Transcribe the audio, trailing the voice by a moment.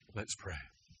Let's pray.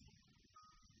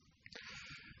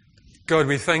 God,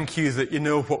 we thank you that you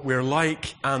know what we're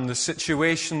like and the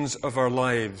situations of our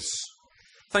lives.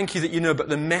 Thank you that you know about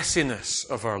the messiness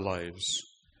of our lives.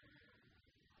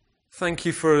 Thank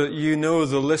you for you know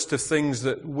the list of things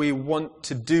that we want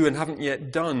to do and haven't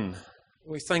yet done.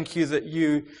 We thank you that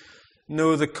you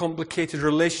know the complicated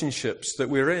relationships that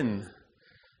we're in.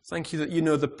 Thank you that you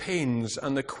know the pains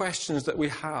and the questions that we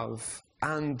have,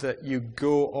 and that you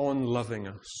go on loving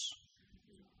us.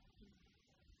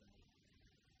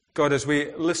 God, as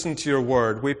we listen to your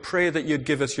word, we pray that you'd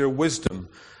give us your wisdom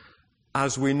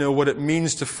as we know what it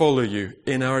means to follow you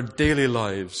in our daily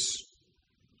lives.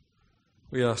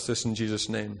 We ask this in Jesus'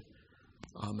 name.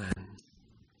 Amen.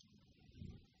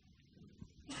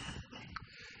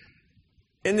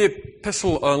 In the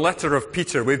epistle or letter of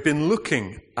Peter, we've been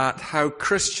looking at how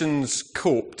Christians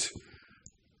coped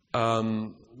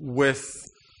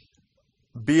with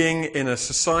being in a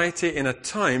society, in a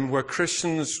time where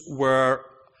Christians were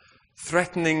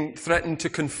threatened to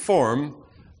conform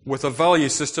with a value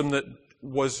system that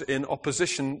was in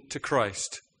opposition to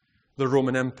Christ, the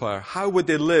Roman Empire. How would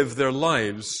they live their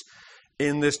lives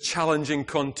in this challenging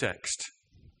context?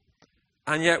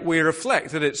 And yet we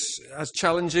reflect that it's as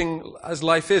challenging as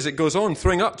life is. It goes on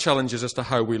throwing up challenges as to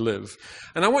how we live.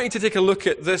 And I want you to take a look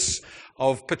at this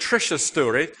of Patricia's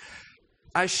story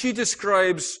as she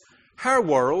describes her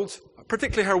world,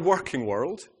 particularly her working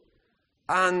world,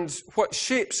 and what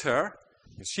shapes her.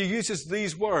 She uses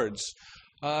these words.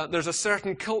 There's a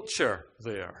certain culture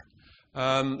there.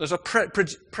 There's a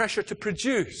pressure to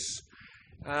produce.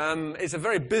 It's a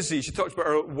very busy, she talks about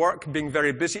her work being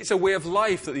very busy. It's a way of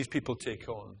life that these people take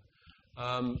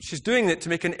on. She's doing it to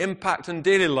make an impact on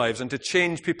daily lives and to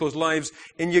change people's lives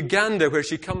in Uganda, where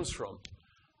she comes from.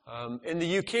 In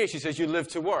the UK, she says, you live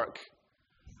to work.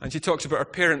 And she talks about her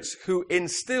parents who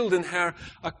instilled in her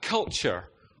a culture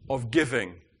of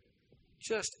giving.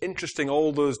 Just interesting,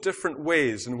 all those different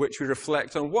ways in which we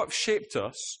reflect on what shaped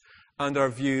us and our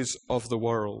views of the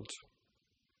world.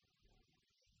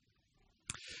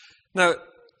 Now,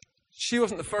 she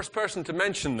wasn't the first person to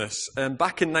mention this.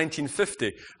 Back in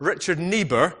 1950, Richard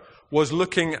Niebuhr was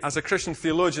looking as a Christian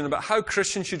theologian about how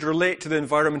Christians should relate to the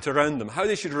environment around them, how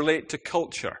they should relate to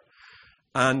culture.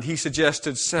 And he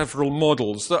suggested several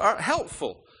models that are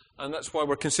helpful, and that's why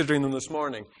we're considering them this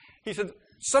morning. He said,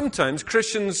 sometimes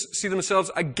Christians see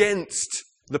themselves against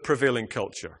the prevailing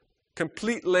culture,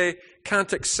 completely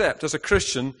can't accept as a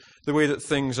Christian the way that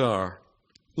things are.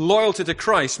 Loyalty to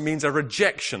Christ means a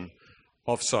rejection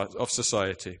of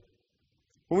society.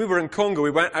 When we were in Congo, we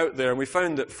went out there and we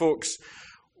found that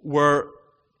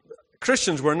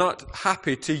Christians were not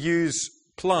happy to use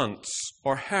plants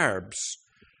or herbs.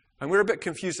 And we were a bit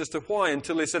confused as to why,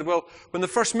 until they said, well, when the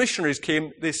first missionaries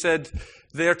came, they said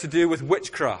they're to do with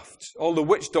witchcraft. All the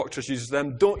witch doctors use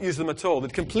them, don't use them at all. They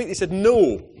completely said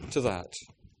no to that.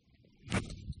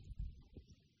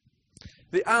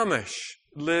 The Amish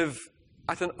live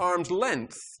at an arm's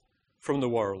length from the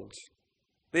world.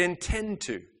 They intend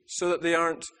to, so that they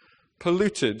aren't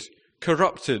polluted,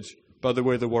 corrupted by the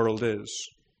way the world is.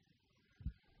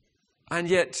 And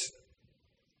yet,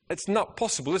 it's not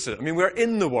possible, is it? I mean, we're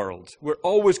in the world. We're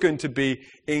always going to be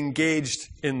engaged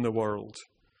in the world.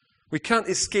 We can't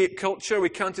escape culture. We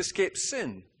can't escape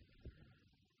sin.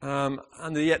 And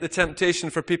yet the temptation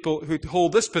for people who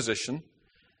hold this position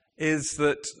is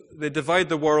that they divide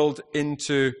the world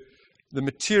into the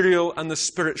material and the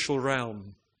spiritual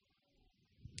realm.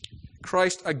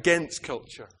 Christ against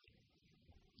culture.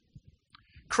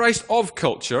 Christ of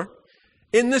culture.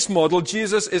 In this model,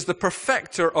 Jesus is the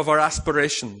perfecter of our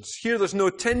aspirations. Here there's no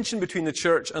tension between the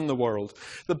church and the world.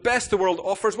 The best the world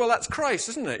offers, well, that's Christ,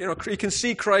 isn't it? You can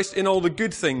see Christ in all the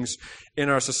good things in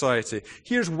our society.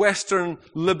 Here's Western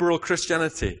liberal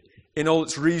Christianity in all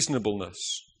its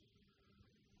reasonableness.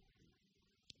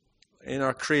 In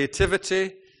our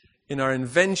creativity, in our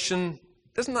invention.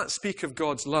 Doesn't that speak of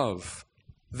God's love?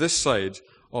 This side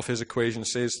of his equation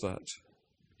says that.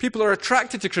 People are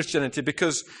attracted to Christianity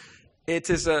because it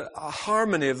is a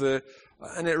harmony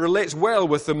and it relates well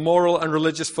with the moral and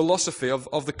religious philosophy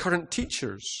of the current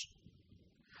teachers.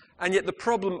 And yet the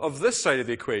problem of this side of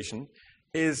the equation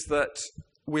is that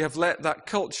we have let that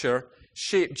culture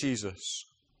shape Jesus.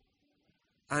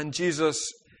 And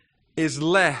Jesus is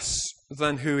less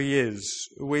than who he is.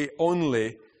 We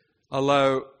only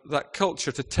allow that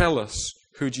culture to tell us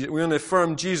who Jesus is. We only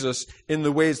affirm Jesus in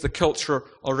the ways the culture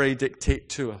already dictate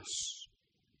to us.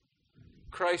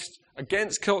 Christ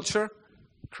against culture,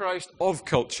 Christ of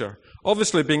culture.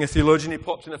 Obviously, being a theologian, he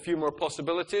popped in a few more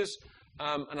possibilities.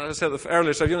 And as I said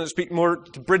earlier, so if you want to speak more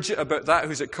to Bridget about that,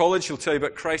 who's at college, she'll tell you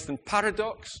about Christ in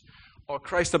paradox or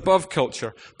Christ above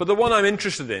culture. But the one I'm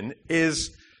interested in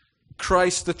is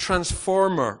Christ, the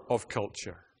transformer of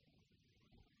culture.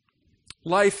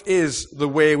 Life is the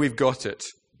way we've got it.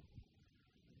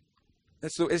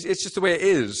 It's just the way it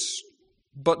is.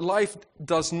 But life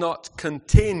does not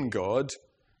contain God.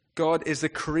 God is the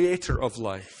creator of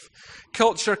life.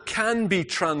 Culture can be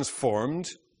transformed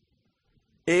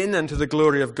in and to the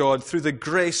glory of God through the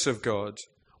grace of God.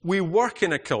 We work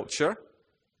in a culture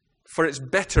for its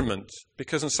betterment,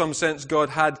 because in some sense God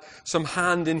had some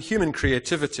hand in human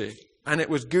creativity, and it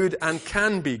was good and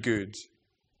can be good.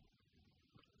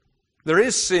 There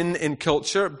is sin in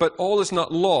culture, but all is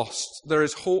not lost. There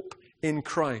is hope in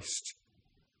Christ.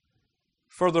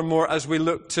 Furthermore, as we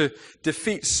look to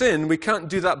defeat sin, we can't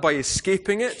do that by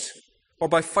escaping it or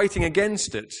by fighting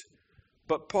against it,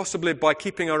 but possibly by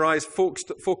keeping our eyes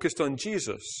focused on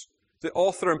Jesus, the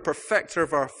author and perfecter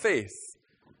of our faith.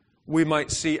 We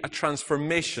might see a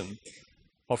transformation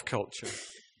of culture.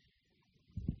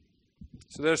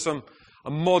 So there's a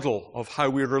model of how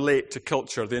we relate to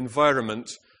culture, the environment,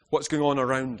 what's going on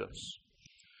around us.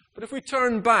 But if we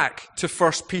turn back to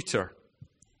 1 Peter,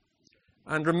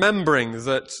 and remembering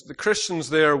that the Christians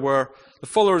there were, the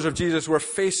followers of Jesus were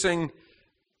facing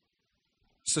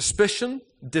suspicion,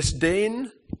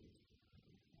 disdain.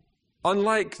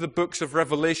 Unlike the books of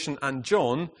Revelation and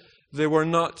John, they were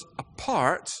not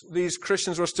apart. These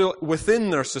Christians were still within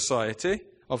their society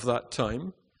of that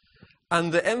time.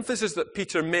 And the emphasis that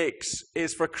Peter makes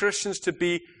is for Christians to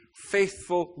be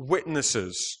faithful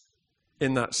witnesses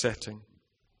in that setting.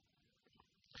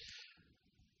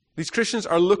 These Christians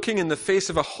are looking in the face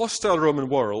of a hostile Roman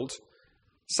world,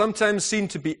 sometimes seen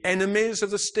to be enemies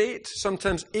of the state,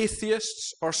 sometimes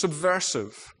atheists or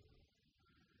subversive.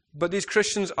 But these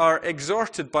Christians are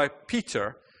exhorted by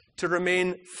Peter to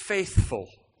remain faithful.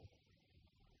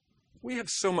 We have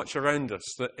so much around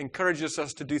us that encourages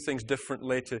us to do things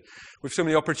differently, with so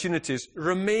many opportunities.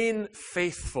 Remain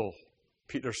faithful,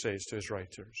 Peter says to his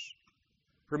writers.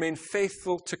 Remain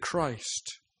faithful to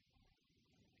Christ.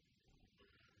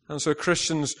 And so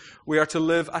Christians, we are to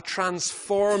live a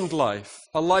transformed life,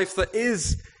 a life that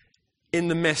is in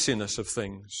the messiness of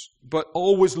things, but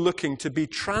always looking to be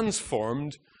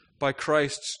transformed by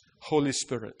Christ's Holy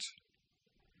Spirit.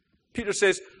 Peter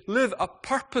says, live a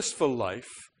purposeful life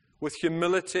with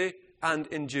humility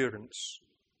and endurance.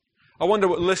 I wonder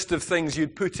what list of things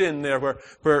you'd put in there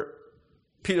where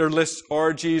Peter lists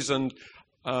orgies and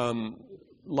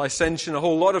licentiation, a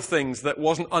whole lot of things that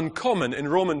wasn't uncommon in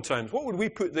Roman times. What would we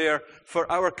put there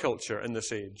for our culture in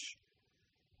this age?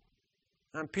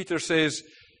 And Peter says,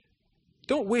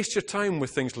 don't waste your time with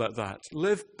things like that.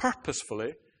 Live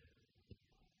purposefully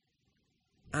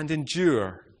and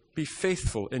endure. Be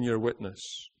faithful in your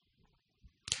witness.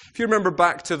 If you remember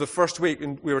back to the first week,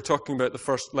 and we were talking about the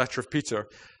first letter of Peter,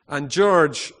 and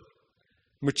George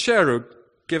Muchero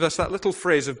gave us that little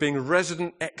phrase of being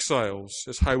resident exiles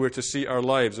is how we're to see our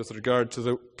lives with regard to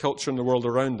the culture and the world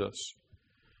around us.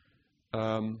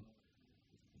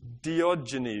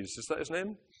 Diogenes, is that his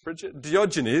name, Bridget?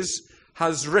 Diogenes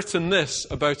has written this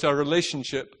about our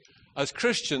relationship as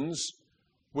Christians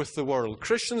with the world.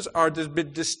 Christians are to be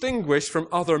distinguished from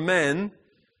other men,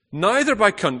 neither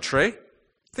by country.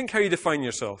 Think how you define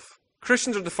yourself.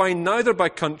 Christians are defined neither by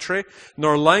country,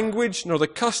 nor language, nor the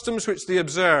customs which they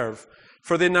observe.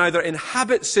 For they neither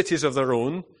inhabit cities of their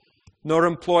own, nor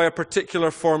employ a particular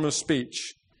form of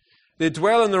speech. They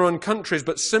dwell in their own countries,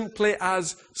 but simply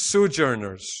as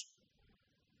sojourners.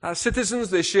 As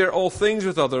citizens, they share all things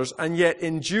with others, and yet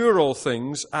endure all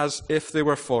things as if they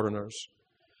were foreigners.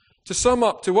 To sum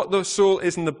up, to what the soul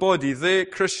is in the body, they,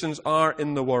 Christians, are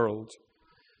in the world.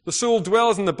 The soul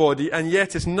dwells in the body, and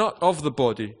yet is not of the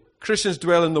body. Christians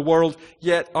dwell in the world,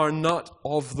 yet are not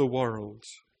of the world.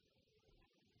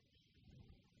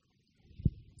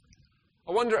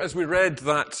 I wonder, as we read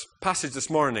that passage this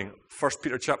morning, 1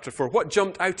 Peter chapter 4, what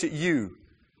jumped out at you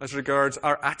as regards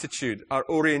our attitude, our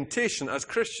orientation as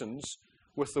Christians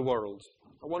with the world?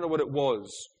 I wonder what it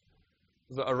was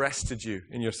that arrested you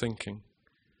in your thinking.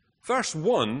 Verse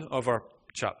 1 of our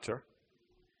chapter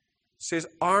says,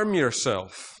 arm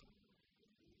yourself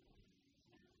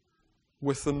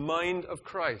with the mind of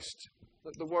Christ.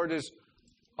 The word is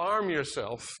arm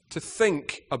yourself to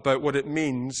think about what it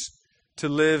means to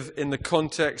live in the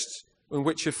context in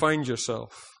which you find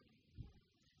yourself.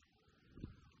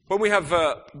 When we have,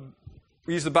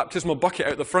 we use the baptismal bucket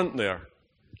out the front there,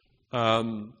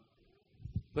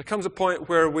 there comes a point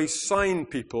where we sign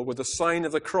people with the sign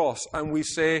of the cross, and we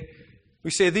say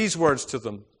these words to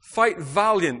them: Fight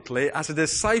valiantly as a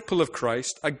disciple of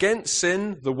Christ against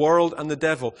sin, the world, and the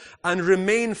devil, and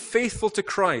remain faithful to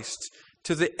Christ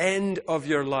to the end of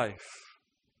your life.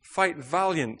 Fight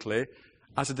valiantly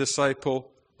as a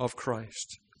disciple of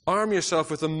Christ. Arm yourself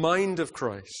with the mind of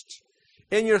Christ.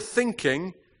 In your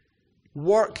thinking,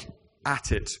 work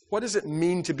at it. What does it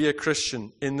mean to be a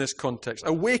Christian in this context?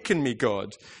 Awaken me,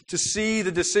 God, to see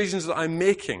the decisions that I'm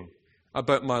making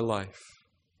about my life.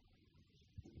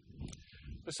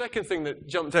 The second thing that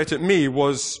jumped out at me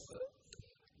was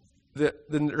the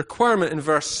requirement in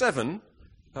verse 7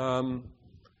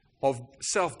 of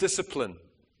self-discipline.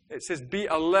 It says, be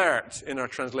alert in our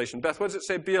translation. Beth, what does it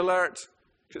say, be alert?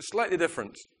 It's slightly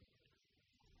different.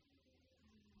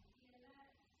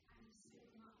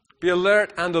 Be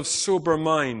alert and of sober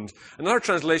mind. Another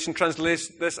translation translates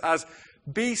this as,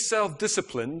 be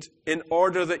self-disciplined in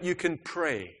order that you can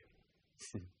pray.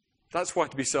 That's why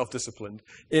to be self-disciplined,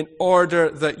 in order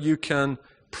that you can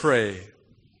pray.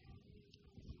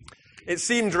 It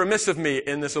seemed remiss of me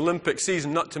in this Olympic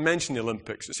season not to mention the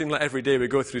Olympics. It seemed like every day we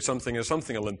go through something or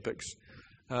something Olympics.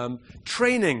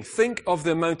 Training. Think of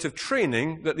the amount of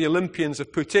training that the Olympians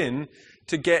have put in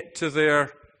to get to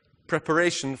their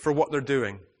preparation for what they're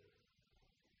doing.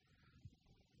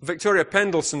 Victoria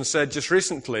Pendleton said just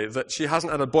recently that she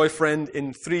hasn't had a boyfriend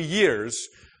in 3 years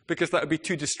because that would be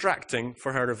too distracting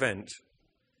for her event.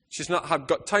 She's not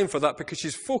got time for that because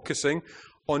she's focusing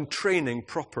on training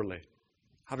properly,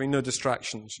 having no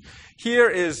distractions. Here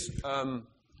is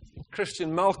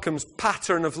Christian Malcolm's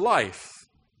pattern of life.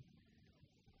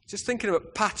 Just thinking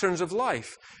about patterns of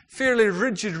life. Fairly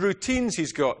rigid routines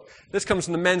he's got. This comes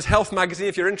from the Men's Health magazine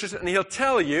if you're interested, and he'll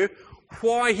tell you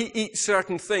why he eats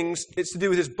certain things. It's to do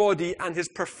with his body and his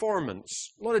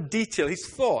performance. A lot of detail. He's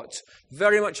thought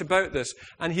very much about this,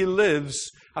 and he lives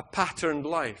a patterned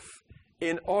life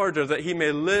in order that he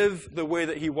may live the way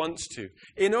that he wants to,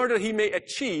 in order that he may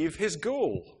achieve his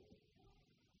goal.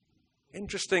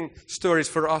 Interesting stories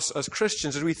for us as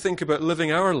Christians as we think about living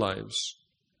our lives.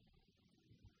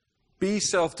 Be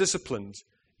self-disciplined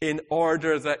in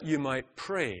order that you might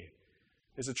pray,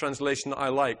 is a translation that I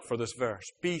like for this verse.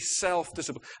 Be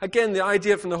self-disciplined. Again, the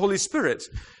idea from the Holy Spirit.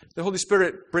 The Holy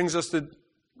Spirit brings us the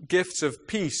gifts of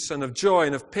peace and of joy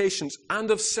and of patience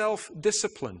and of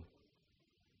self-discipline.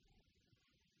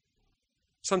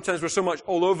 Sometimes we're so much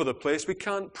all over the place we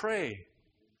can't pray.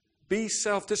 Be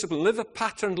self-disciplined. Live a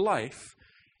patterned life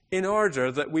in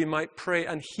order that we might pray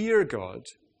and hear God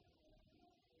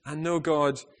and know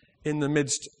God in the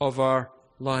midst of our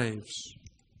lives.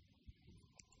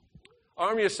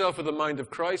 Arm yourself with the mind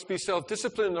of Christ. Be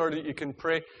self-disciplined in order that you can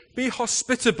pray. Be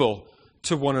hospitable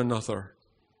to one another.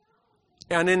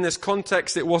 And in this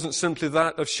context, it wasn't simply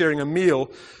that of sharing a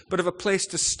meal, but of a place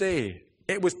to stay.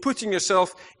 It was putting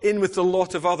yourself in with the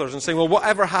lot of others and saying, well,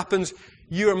 whatever happens,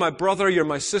 you are my brother, you're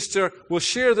my sister, we'll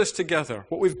share this together.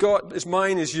 What we've got is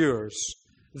mine, is yours.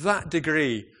 That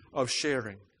degree of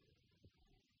sharing.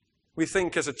 We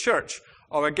think as a church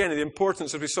of, again, the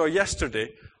importance, as we saw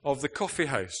yesterday, of the coffee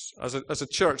house as a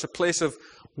church, a place of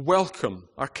welcome,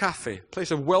 our cafe, a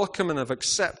place of welcome and of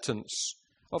acceptance,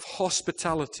 of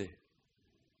hospitality,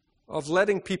 of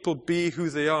letting people be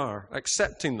who they are,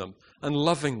 accepting them and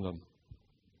loving them.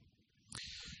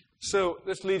 So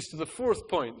this leads to the fourth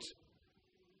point.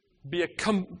 Be a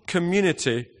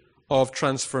community of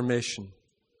transformation.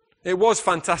 It was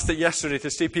fantastic yesterday to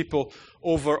see people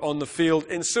over on the field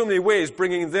in so many ways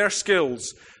bringing their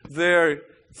skills, their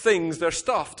things, their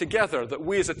stuff together that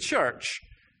we as a church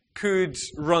could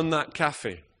run that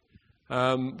cafe.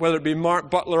 Whether it be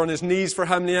Mark Butler on his knees for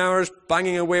how many hours,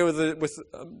 banging away with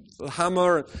the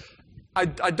hammer. I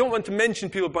don't want to mention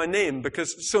people by name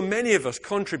because so many of us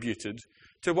contributed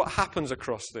to what happens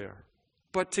across there.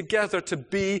 But together to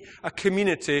be a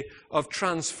community of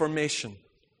transformation.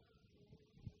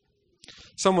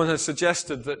 Someone has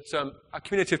suggested that a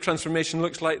community of transformation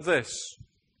looks like this.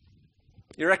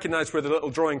 You recognize where the little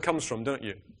drawing comes from, don't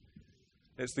you?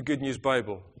 It's the Good News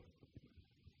Bible.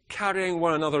 Carrying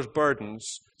one another's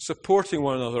burdens, supporting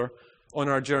one another on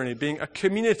our journey, being a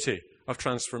community of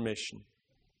transformation.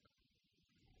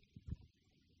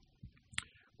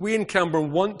 We in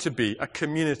Camborne want to be a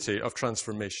community of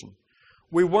transformation.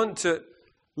 We want to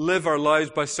live our lives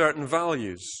by certain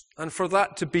values, and for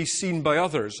that to be seen by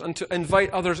others, and to invite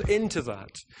others into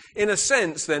that. In a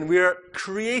sense, then, we are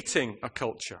creating a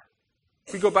culture.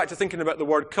 If we go back to thinking about the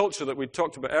word culture that we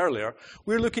talked about earlier,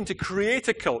 we're looking to create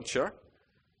a culture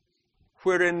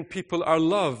wherein people are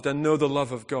loved and know the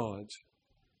love of God.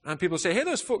 And people say, hey,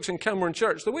 those folks in Camborne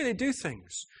Church, the way they do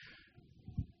things,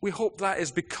 we hope that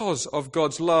is because of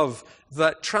God's love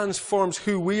that transforms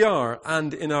who we are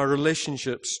and in our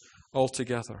relationships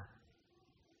altogether.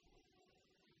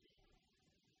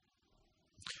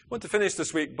 I want to finish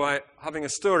this week by having a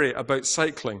story about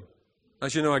cycling.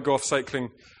 As you know, I go off cycling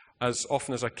as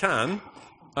often as I can.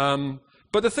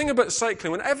 But the thing about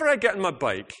cycling, whenever I get on my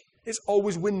bike, it's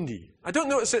always windy. I don't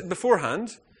notice it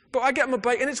beforehand, but I get on my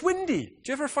bike and it's windy.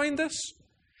 Do you ever find this?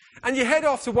 And you head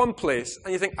off to one place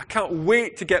and you think, I can't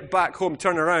wait to get back home,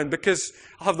 turn around, because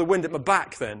I'll have the wind at my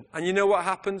back then. And you know what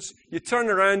happens? You turn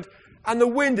around and the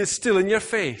wind is still in your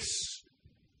face.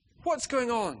 What's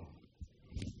going on?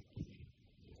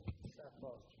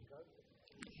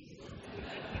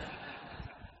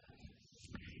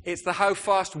 It's the how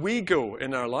fast we go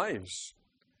in our lives.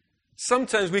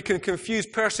 Sometimes we can confuse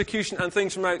persecution and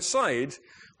things from outside,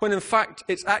 when in fact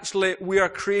it's actually we are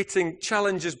creating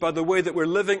challenges by the way that we're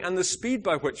living and the speed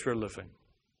by which we're living.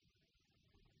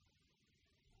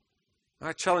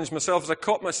 I challenged myself as I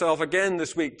caught myself again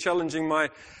this week, challenging my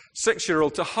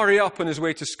 6-year-old to hurry up on his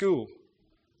way to school.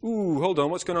 Ooh, hold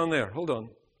on, what's going on there? Hold on.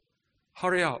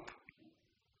 Hurry up.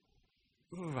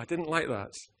 Ooh, I didn't like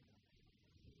that.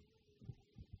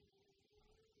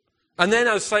 And then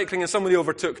I was cycling and somebody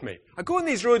overtook me. I go on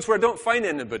these roads where I don't find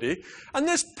anybody, and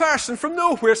this person from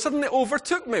nowhere suddenly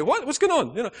overtook me. What's going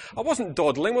on? You know, I wasn't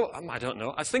dawdling. Well, I don't know.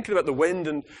 I was thinking about the wind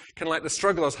and kind of like the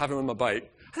struggle I was having on my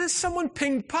bike. And then someone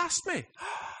pinged past me.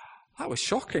 That was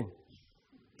shocking.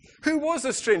 Who was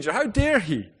this stranger? How dare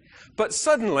he? But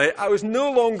suddenly, I was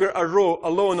no longer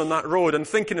alone on that road and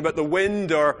thinking about the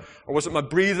wind or was it my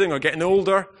breathing or getting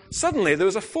older. Suddenly, there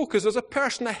was a focus. There was a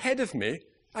person ahead of me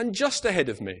and just ahead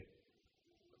of me.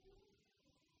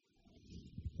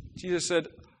 Jesus said,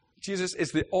 Jesus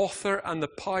is the author and the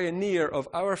pioneer of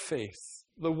our faith,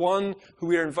 the one who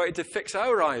we are invited to fix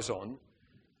our eyes on,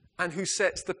 and who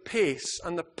sets the pace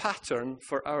and the pattern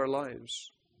for our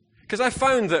lives. Because I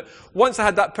found that once I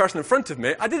had that person in front of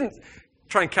me, I didn't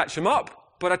try and catch him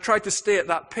up, but I tried to stay at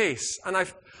that pace.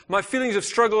 And my feelings of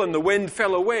struggle and the wind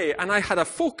fell away, and I had a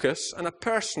focus and a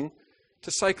person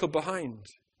to cycle behind.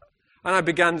 And I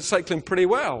began cycling pretty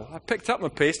well. I picked up my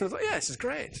pace and I thought, yeah, this is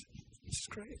great. This is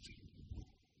great.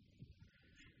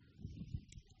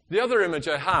 The other image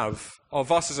I have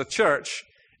of us as a church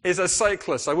is as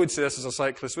cyclists. I would say this as a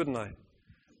cyclist, wouldn't I?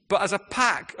 But as a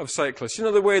pack of cyclists. You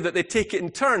know the way that they take it in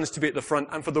turns to be at the front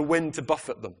and for the wind to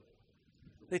buffet them?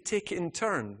 They take it in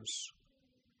turns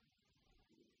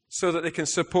so that they can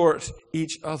support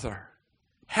each other,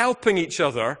 helping each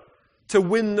other to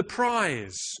win the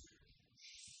prize,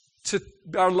 to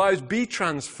our lives be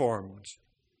transformed.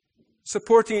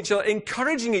 Supporting each other,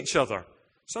 encouraging each other.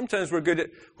 Sometimes we're good at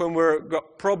when we've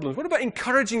got problems. What about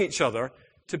encouraging each other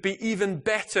to be even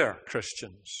better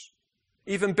Christians?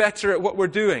 Even better at what we're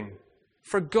doing.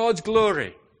 For God's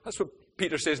glory. That's what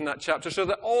Peter says in that chapter. So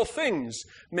that all things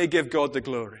may give God the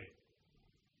glory.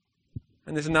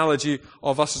 And this analogy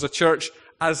of us as a church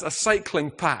as a cycling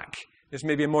pack is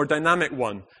maybe a more dynamic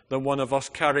one than one of us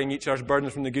carrying each other's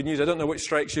burdens from the good news. I don't know which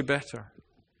strikes you better.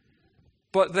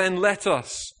 But then let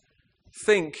us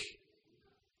think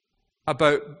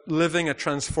about living a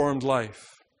transformed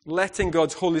life, letting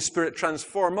God's Holy Spirit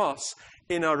transform us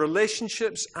in our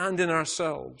relationships and in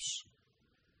ourselves.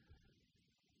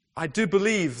 I do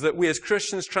believe that we as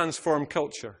Christians transform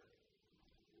culture.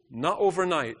 Not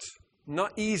overnight,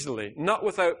 not easily, not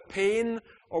without pain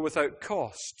or without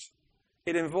cost.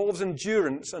 It involves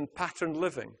endurance and patterned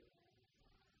living.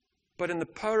 But in the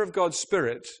power of God's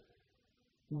Spirit,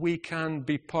 we can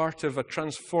be part of a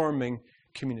transforming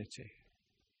community.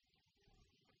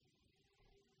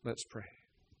 Let's pray.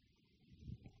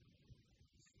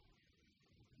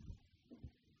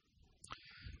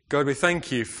 God, we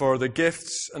thank you for the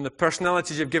gifts and the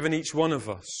personalities you've given each one of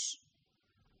us.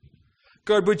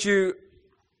 God, would you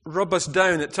rub us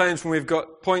down at times when we've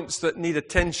got points that need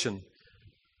attention,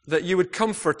 that you would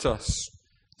comfort us,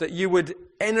 that you would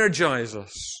energize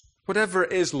us. Whatever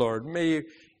it is, Lord, may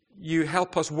you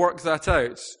help us work that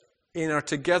out in our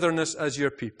togetherness as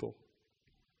your people.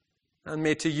 And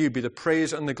may to you be the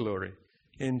praise and the glory.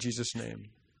 In Jesus' name,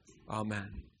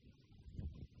 amen.